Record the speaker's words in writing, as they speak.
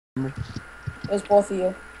It was both of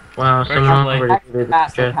you. Wow, Where'd someone you play? already did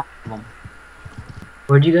this chest.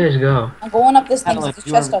 Where'd you guys go? I'm going up this thing. Like, There's a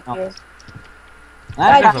chest up here.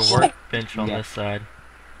 There's a shit. workbench on this side.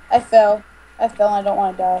 I fell. I fell and I don't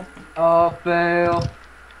want to die. Oh, fail.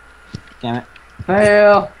 Damn it.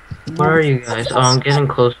 Fail. Where are you guys? Oh, I'm getting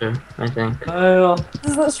closer, I think. Fail.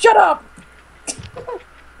 Shut up!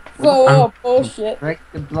 Whoa, bullshit. Break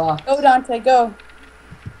the block. Go, Dante, go.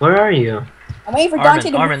 Where are you? I'm waiting for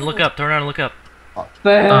Dante to Arman, move. look up. Turn around and look up.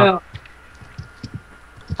 Fail.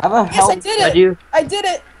 How the Yes, hell? I did How'd it! you, I did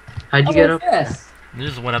it! how'd you get up? Yes. You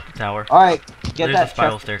just went up the tower. Alright, get There's that a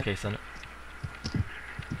spiral chest. staircase in it.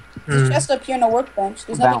 There's a Hmm. chest up here in the workbench.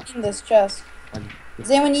 There's Bounce. nothing in this chest.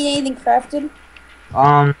 Does anyone need anything crafted?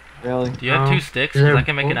 Really? Do you have Oh, 2 sticks? is 'Cause there I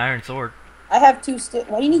can make a an bolt? iron sword. I have 2 sticks.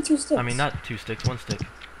 Why do you need 2 sticks? I mean, not 2 sticks, 1 stick.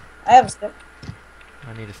 I have a stick.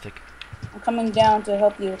 I need a stick. I'm coming down to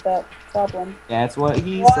help you with that problem. That's what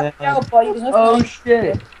he Watch said. out, buddy. There's nothing Oh in-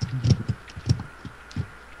 shit.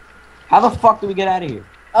 How the fuck do we get out of here?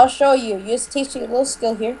 I'll show you. You just teach you a little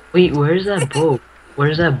skill here. Wait, where's that boat?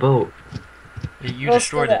 Where's that boat? You Little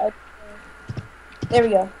destroyed skill it. that There we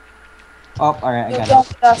go. Oh, alright, I Yo, got don't it.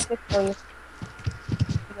 get that stick for you. Here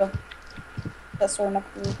you go. That's sort enough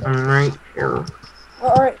for you. I'm right here.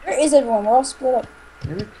 Alright, where is everyone? We're all split up.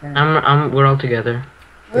 We're all together.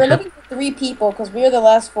 We're Except- looking for 3 people because we're the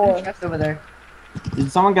last 4. Chest over there.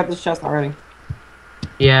 Did someone get this chest already?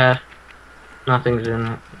 Yeah. Nothing's in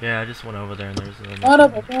it. Yeah, I just went over there and there's a... What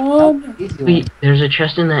up, everyone? Easy one. Wait, there's a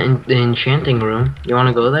chest in the enchanting room. You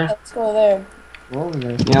wanna go there? Let's go there. Go over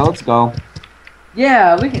there. Yeah, let's go.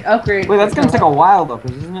 Yeah, we can upgrade. Wait, that's gonna take a while though,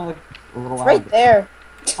 because isn't it like a little It's while? right there.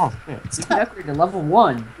 Oh, shit. We can upgrade to level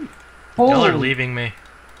 1. Y'all are Holy. leaving me.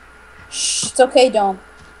 Shh, it's okay, Dome.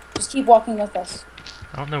 Just keep walking with us.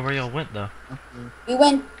 I don't know where y'all went, though. We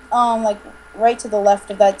went, like, right to the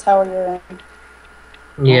left of that tower you're in.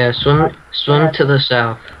 Yeah, swim to the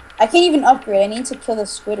south. I can't even upgrade. I need to kill the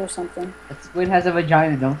squid or something. That squid has a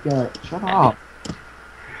vagina, don't kill it. Shut up.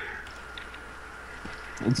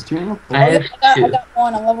 It's too. I have I 2. got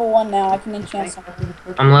 1. I'm level 1 now. I can enchant something.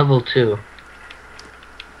 I'm level 2.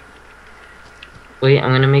 Wait,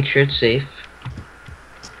 I'm gonna make sure it's safe.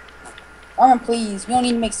 Armor, please. We don't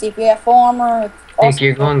need to make safe. We have full armor. Nick,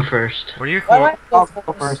 you're going first. Where are your Why do I core... go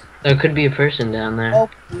Go first. There could be a person down there. Oh,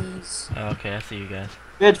 please. Oh, okay, I see you guys.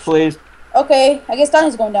 Bitch, please. Okay, I guess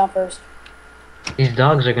Dante's going down first. These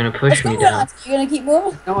dogs are gonna push Let's me go, down. Dante. You gonna keep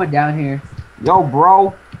moving? No one down here. Yo,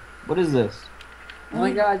 bro. What is this? Oh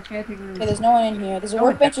my god, chanting room. Okay, there's no one in here. There's a No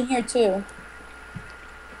one workbench in here, too.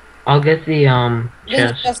 I'll get the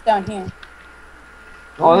There's a chest. chest down here.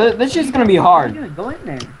 Oh, this shit's gonna be What hard. are you doing? Go in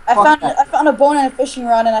there. I found a bone and a fishing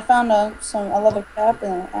rod, and I found a leather cap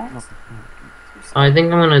and an axe. I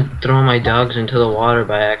think I'm gonna throw my dogs into the water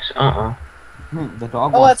by accident. The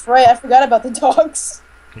dog. Oh, wants- that's right. I forgot about the dogs.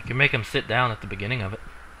 You can make them sit down at the beginning of it.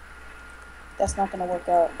 That's not gonna work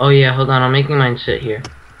out. Oh yeah, hold on. I'm making mine sit here.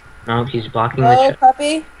 No, he's blocking the Oh, chest.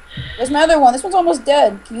 puppy. Where's my other one? This one's almost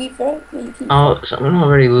dead. Can you eat for it? Yeah, you can. Oh, someone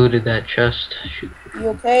already looted that chest. Shoot. You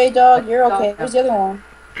okay, dog? You're okay. Where's the other one?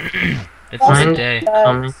 It's Mine- midday.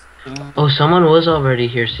 Coming. Oh, someone was already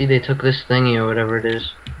here. See, they took this thingy or whatever it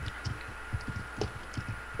is.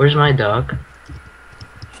 Where's my dog?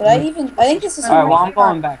 Should I even? I think this is. Alright, well, I'm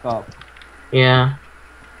going back up. Yeah.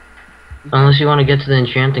 Unless you want to get to the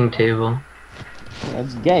enchanting table.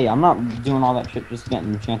 That's gay. I'm not doing all that shit just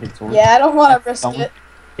getting enchanted sword. Yeah, I don't want to risk Don't. it.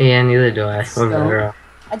 Yeah, neither do I. We're better off.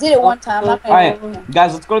 I did it one time. I'm not gonna Alright, do it again.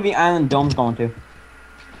 guys, let's go to the island Dome's going to.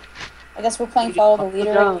 I guess we're playing follow the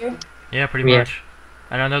leader right here. Yeah, pretty Yeah. much.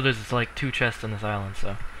 And I know there's like 2 chests on this island,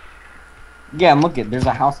 so... Yeah, and look it. There's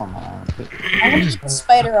a house on that island. too. I'm gonna eat the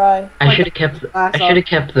spider eye. I should have kept. I should have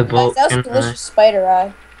kept the Guys, boat. that was shouldn't I? delicious spider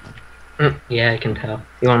eye. Yeah, I can tell.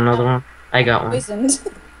 You want another one? I got one. Poisoned.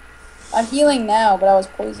 I'm healing now, but I was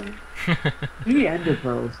poisoned. You need ender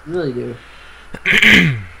pearls. You really do.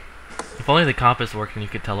 If only the compass worked and you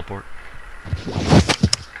could teleport.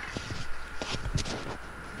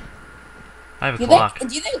 I have a clock.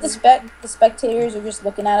 Do you think the spectators are just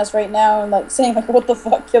looking at us right now and like saying like, "What the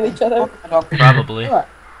fuck, kill each other"? Probably.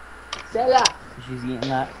 Stella. She's eating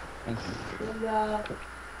that. Thank you.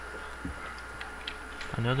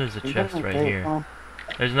 I know there's a You chest guys right okay? here. Oh,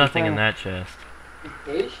 There's nothing in that chest.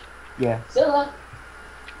 Fish. yeah. Stella.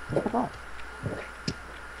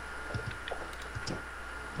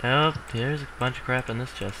 Oh, there's a bunch of crap in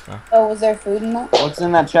this chest, though. Oh, was there food in that? What's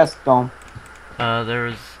in that chest, Dome?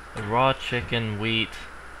 There's raw chicken, wheat,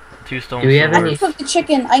 2 stone Do we have I any- can cook the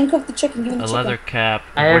chicken. I can cook the chicken. Give me the a chicken. leather cap,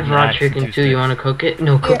 I have wooden raw axe, and chicken 2 too. You sticks. want to cook it?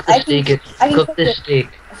 No, Here, cook the steak. I can Cook cook the it. steak.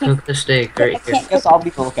 can't. Cook the steak right I here. can't Guess cook. I'll be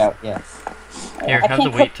the lookout. Yeah. Here, I have the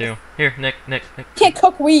can't wheat cook. too. Here, Nick. Can't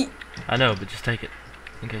cook wheat. I know, but just take it.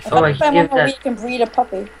 In case Oh, I If I can want give more that. wheat, I can breed a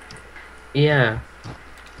puppy. Yeah.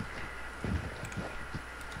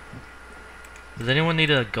 Does anyone need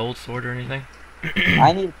a gold sword or anything?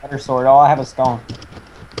 I need a better sword. Oh, I have a stone.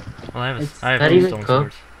 Well, It's- I have That two even stone cook?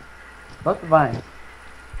 swords. Fuck the vine.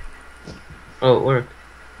 Oh, it worked.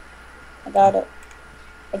 I got it.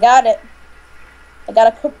 I got it. I got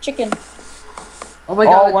a cooked chicken. Oh my Oh,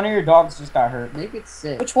 god. one of your dogs just got hurt. Make it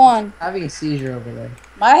sick. Which one? Having a seizure over there.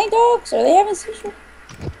 My dogs? Are they having seizure?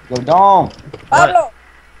 Yo, Dom. Pablo.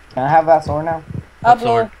 Can I have that sword now? What Pablo.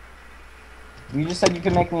 sword? You just said you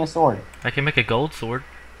could make me a sword. I can make a gold sword.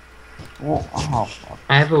 Well, oh, fuck.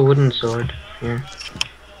 I have a wooden sword. Here.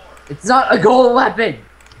 It's not a gold weapon.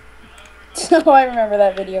 Oh, I remember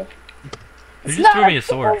that video. You just threw me a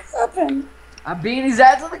sword. What's happened? I'm beating his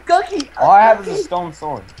ass with a cookie. All I have is a stone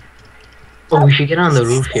sword. Oh, we should get on the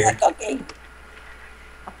roof It's here. a cookie.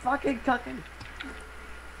 I'm fucking cooking.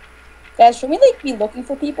 Guys, should we like be looking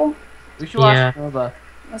for people? We should Yeah. watch Nova.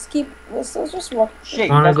 Let's just walk. Shit.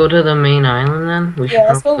 Wanna that's- go to the main island then? We should Yeah,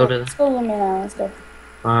 let's go. probably go to Let's go to the main island. Let's go.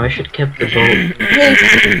 I should keep the boat.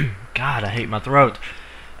 Really, God, I hate my throat.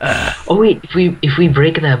 Oh wait, if we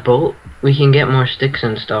break that boat, we can get more sticks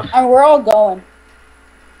and stuff. and we're all going.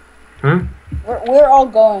 Huh? We're all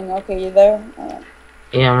going. Okay, you there? Alright.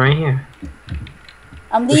 Yeah, I'm right here.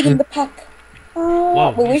 I'm leading the pack. Whoa,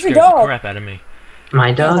 Wait, you where's scared your the dog? crap out of me.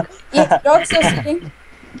 My dog? Yeah, the dog's still sitting.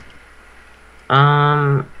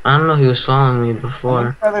 I don't know. He was following me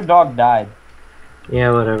before. My other dog died.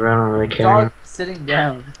 Yeah, whatever. I don't really care. Dog sitting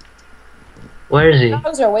down. Where is he?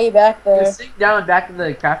 Dogs are way back there. He's sitting down back of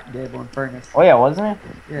the crafting table and furnace. Oh yeah, wasn't it?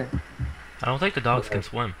 Yeah. I don't think the dogs can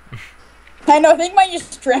swim. I know. I think mine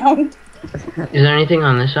just drowned. Is there anything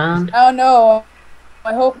on this island? I don't know.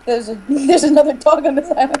 I hope there's another dog on this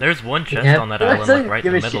island. There's one chest Yep. on that I island, don't like right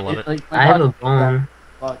in give the a middle shit, of it. like, my I have a dog- bone,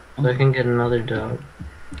 Fuck. so I can get another dog.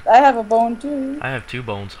 I have a bone too. I have 2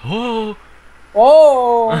 bones. Whoa!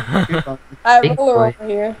 Whoa! I have Big Roller boy. over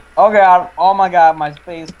here. Oh god. Oh my god. My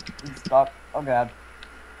space is stuck. Oh god.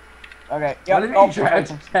 Okay. What Yep. did Oh, you drag?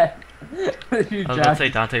 What did you I was about to drag? say,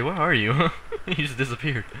 Dante, where are you? You just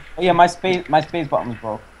disappeared. oh yeah, my space button was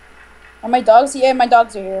broke. Are my dogs? Yeah, my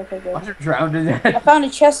dogs are here. Okay, good. Watch him drown to I death. found a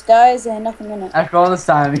chest, guys, and nothing in it. After all this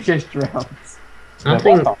time, he just drowns.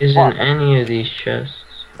 Nothing what the is fuck? in any of these chests.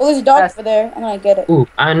 Oh, there's a dog Yes. over there. I'm gonna get it. Ooh,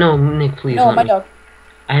 I know, Nick, please. No, let my me. dog.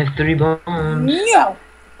 I have 3 bones. No,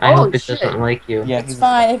 I Holy hope it shit. doesn't like you. Yeah. it's he's-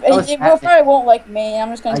 fine. If, Oh, it's it Batman. probably won't like me. I'm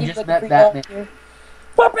just gonna I give just it like met a free Batman. dog here.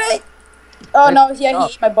 Puppy! Oh no, yeah, Oh.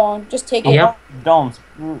 he ate my bone. Just take it. Yep. Don't.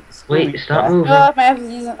 Screw Wait, you, stop guys. moving. Oh, my ass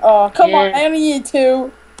is using. Oh, come on. Yeah. I only need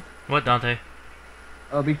 2. What, Dante?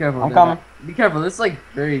 Oh, be careful. I'm dude. coming. Be careful. This is like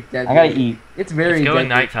very deadly. I gotta eat. It's very It's going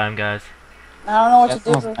deadly. nighttime, guys. I don't know what That's to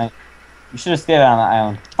do. almost night. You should have stayed on the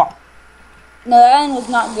island. Fuck. No, that island was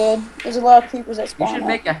not good. There's a lot of creepers that You spawn. should out.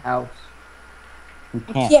 make a house. You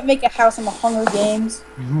You can't. can't make a house in the Hunger Games.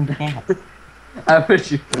 You can't. I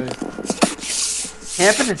wish you could.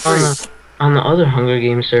 Camp in a tree. On the other Hunger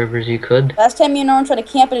Games servers, you could. Last time me and Norman tried to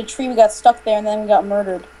camp in a tree, we got stuck there and then we got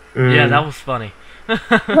murdered. Yeah, that was funny. We're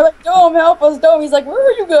like, Dome, help us, Dome. He's like, where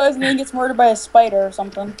are you guys? And then he gets murdered by a spider or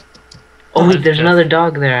something. Oh wait, there's Chest. another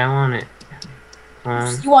dog there. I want it.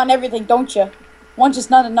 You want everything, don't you? One's just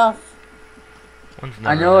not enough. One's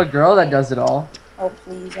I never know a enough. girl that does it all. Oh,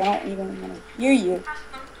 please. I don't even want to hear you.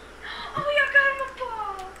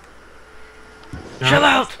 Chill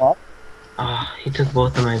out! Oh, he took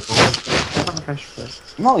both of my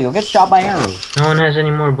bones. No, you'll get shot by arrows. No one has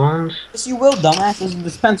any more bones? Yes, you will, dumbass. There's a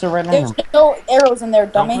dispenser right in There's there. no arrows in there,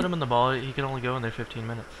 Don't dummy. put him in the ball. He can only go in there 15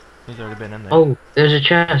 minutes. He's already been in there. Oh, there's a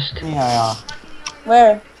chest. Yeah.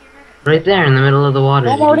 Where? Right there in the middle of the water.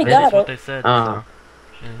 I'm Did you already get got That's it? what they said. Oh. So.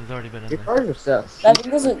 Yeah, he's already been in Your there. cars are stuff. I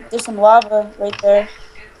think there's some lava right there.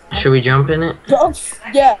 Should we jump in it? Oh,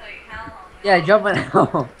 yeah. Yeah, jump in out.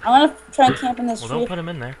 I'm gonna try and camp in this Well, tree. don't put him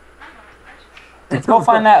in there. Let's go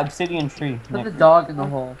find that obsidian tree. Put the Nick. dog in the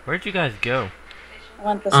hole. Where'd you guys go? I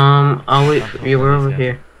want this. I'll wait for you. We're over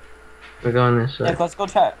here. We're going this way. Nick, let's go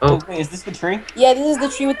try. Oh. Wait, is this the tree? Yeah, this is the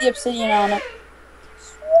tree with the obsidian on it.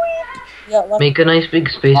 Sweet. Yeah, left. Make a nice big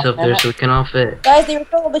space up there so we can all fit. Guys, they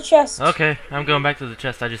refilled the chest. Okay, I'm going back to the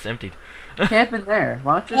chest I just emptied. Camp in there.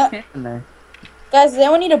 Why don't you Yeah. just camp in there? Guys, does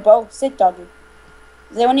anyone need a bow? Sit, doggy.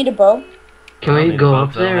 Does anyone need a bow? Can I don't we need go a bow up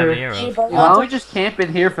 'cause I don't have there? any Need a arrows. bow? Why don't we just camp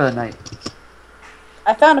in here for the night?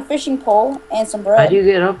 I found a fishing pole and some How bread. do you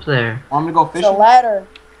get up there? Want me to go It's a fishing? ladder.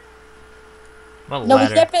 What No, we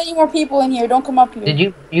ladder? can't fit any more people in here. Don't come up here.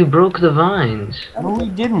 Did you broke the vines? No, we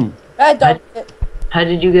didn't. Bad dog. How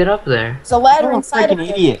did you get up there? There's a ladder You're a inside of freaking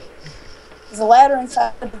it. idiot. There's a ladder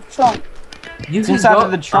inside of the trunk. You It's can inside go.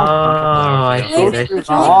 of the trunk. Oh, I see it. I see You it.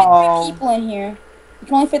 can only fit Oh. 3 people in here. You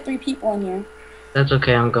can only fit 3 people in here. That's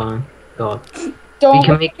okay. I'm going. Go up. Don't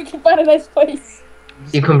can worry, make- you can find a nice place.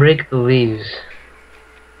 You can break the leaves.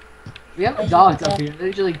 We have dogs up here. They're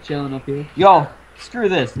just like chilling up here. Yo, screw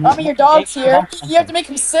this. Armin, your dog's here. You have to make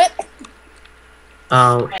him sit.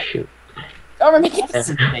 Oh shoot. Armin, make him sit.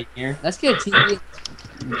 Stay here. Let's get a TV.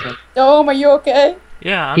 Dome, are you okay?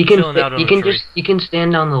 Yeah, I'm He can. chilling out on He a can tree. just. He can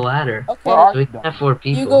stand on the ladder. Where Okay. are So we can have 4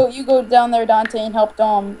 You people. go down there, Dante, and help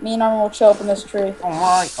Dom. Me and Armin will chill up in this tree. Oh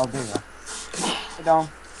my. Oh, there you go. Hey, Dom.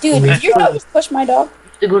 Dude, did your dog just push my dog? We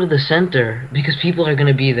have to go to the center because people are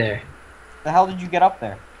gonna be there. The hell did you get up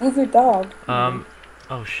there? Move your dog.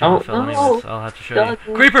 Oh shit, Oh, I fell no. anyways. I'll have to show you.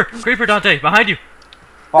 Dante. Creeper! Creeper, Dante! Behind you!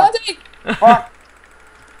 Fuck. Dante! Fuck.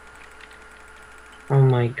 Oh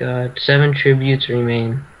my god. 7 tributes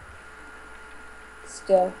remain.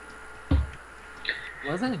 Still.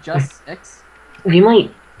 Wasn't it just 6? We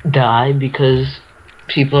might die because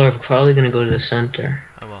people are probably gonna go to the center.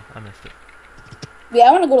 Oh well, I missed it. Yeah,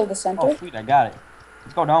 I want to go to the Oh, center. sweet. I got it.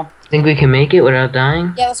 Let's go, Dom. Think we can make it without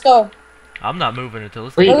dying? Yeah, let's go. I'm not moving until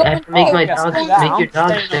it's Wait, Look I at have to make my my dog. dog. Yeah, Make your I'm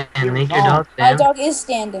dog standing stand. up Make here. your dog My stand. dog is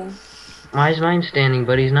standing. Why is mine standing,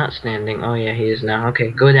 but he's not standing? Oh yeah, he is now. Okay,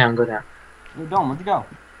 go down, go down. Yo, Dom, where'd you go?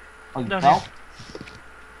 Oh, you Down fell?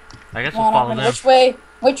 I guess Come we'll on, follow Armin. them. Which way?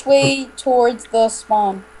 Which way towards the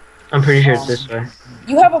spawn? I'm pretty sure it's this way.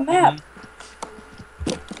 You have a map.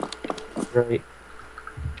 Right.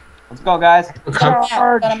 Let's go, guys. Come.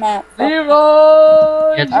 Got a map.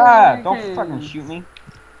 Leroy! Yes. Ah, don't fucking shoot me.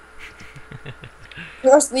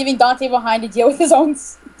 You're just leaving Dante behind to deal with his own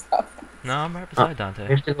stuff. No, I'm right beside Dante.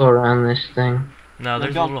 We have to go around this thing. No,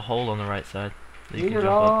 there's a jump. little hole on the right side that you can jump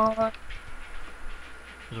up. Leroy!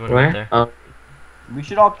 There's one right Where? there. Oh, We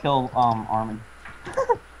should all kill Armin.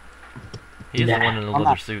 He's the Yeah. one in the I'm leather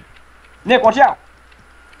not- suit. Nick, watch out!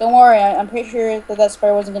 Don't worry, I'm pretty sure that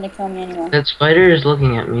spider wasn't gonna kill me anyway. that spider is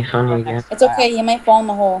looking at me funny again. It's okay, he might fall in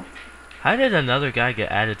the hole. How did another guy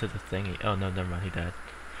get added to the thingy? Oh no, never mind, he died.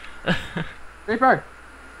 Creeper!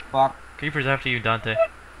 Fuck. Creeper's after you, Dante.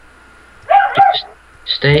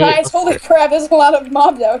 Stay. Guys, holy crap, there's a lot of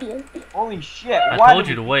mobs out here. Holy shit. I why told did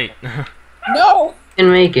you to we- wait. No! You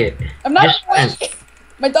can make it. I'm not Just sprint. waiting!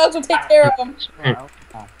 My dogs will take care of them. Sprint.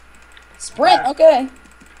 Sprint, okay.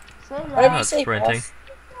 I'm Whatever you not say, sprinting. boss.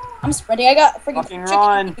 I'm sprinting, I got freaking Fucking chicken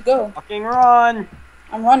run. to go. Fucking run!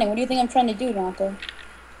 I'm running, what do you think I'm trying to do, Dante?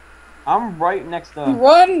 I'm right next to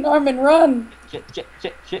Run, Armin, run! shit, shit,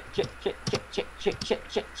 shit, shit, shit, shit, shit, shit, shit, shit,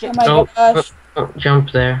 shit, Oh shit. my Oh, gosh, oh,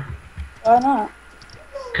 jump there. why not?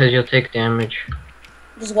 Because you'll take damage.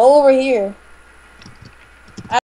 Just go over here.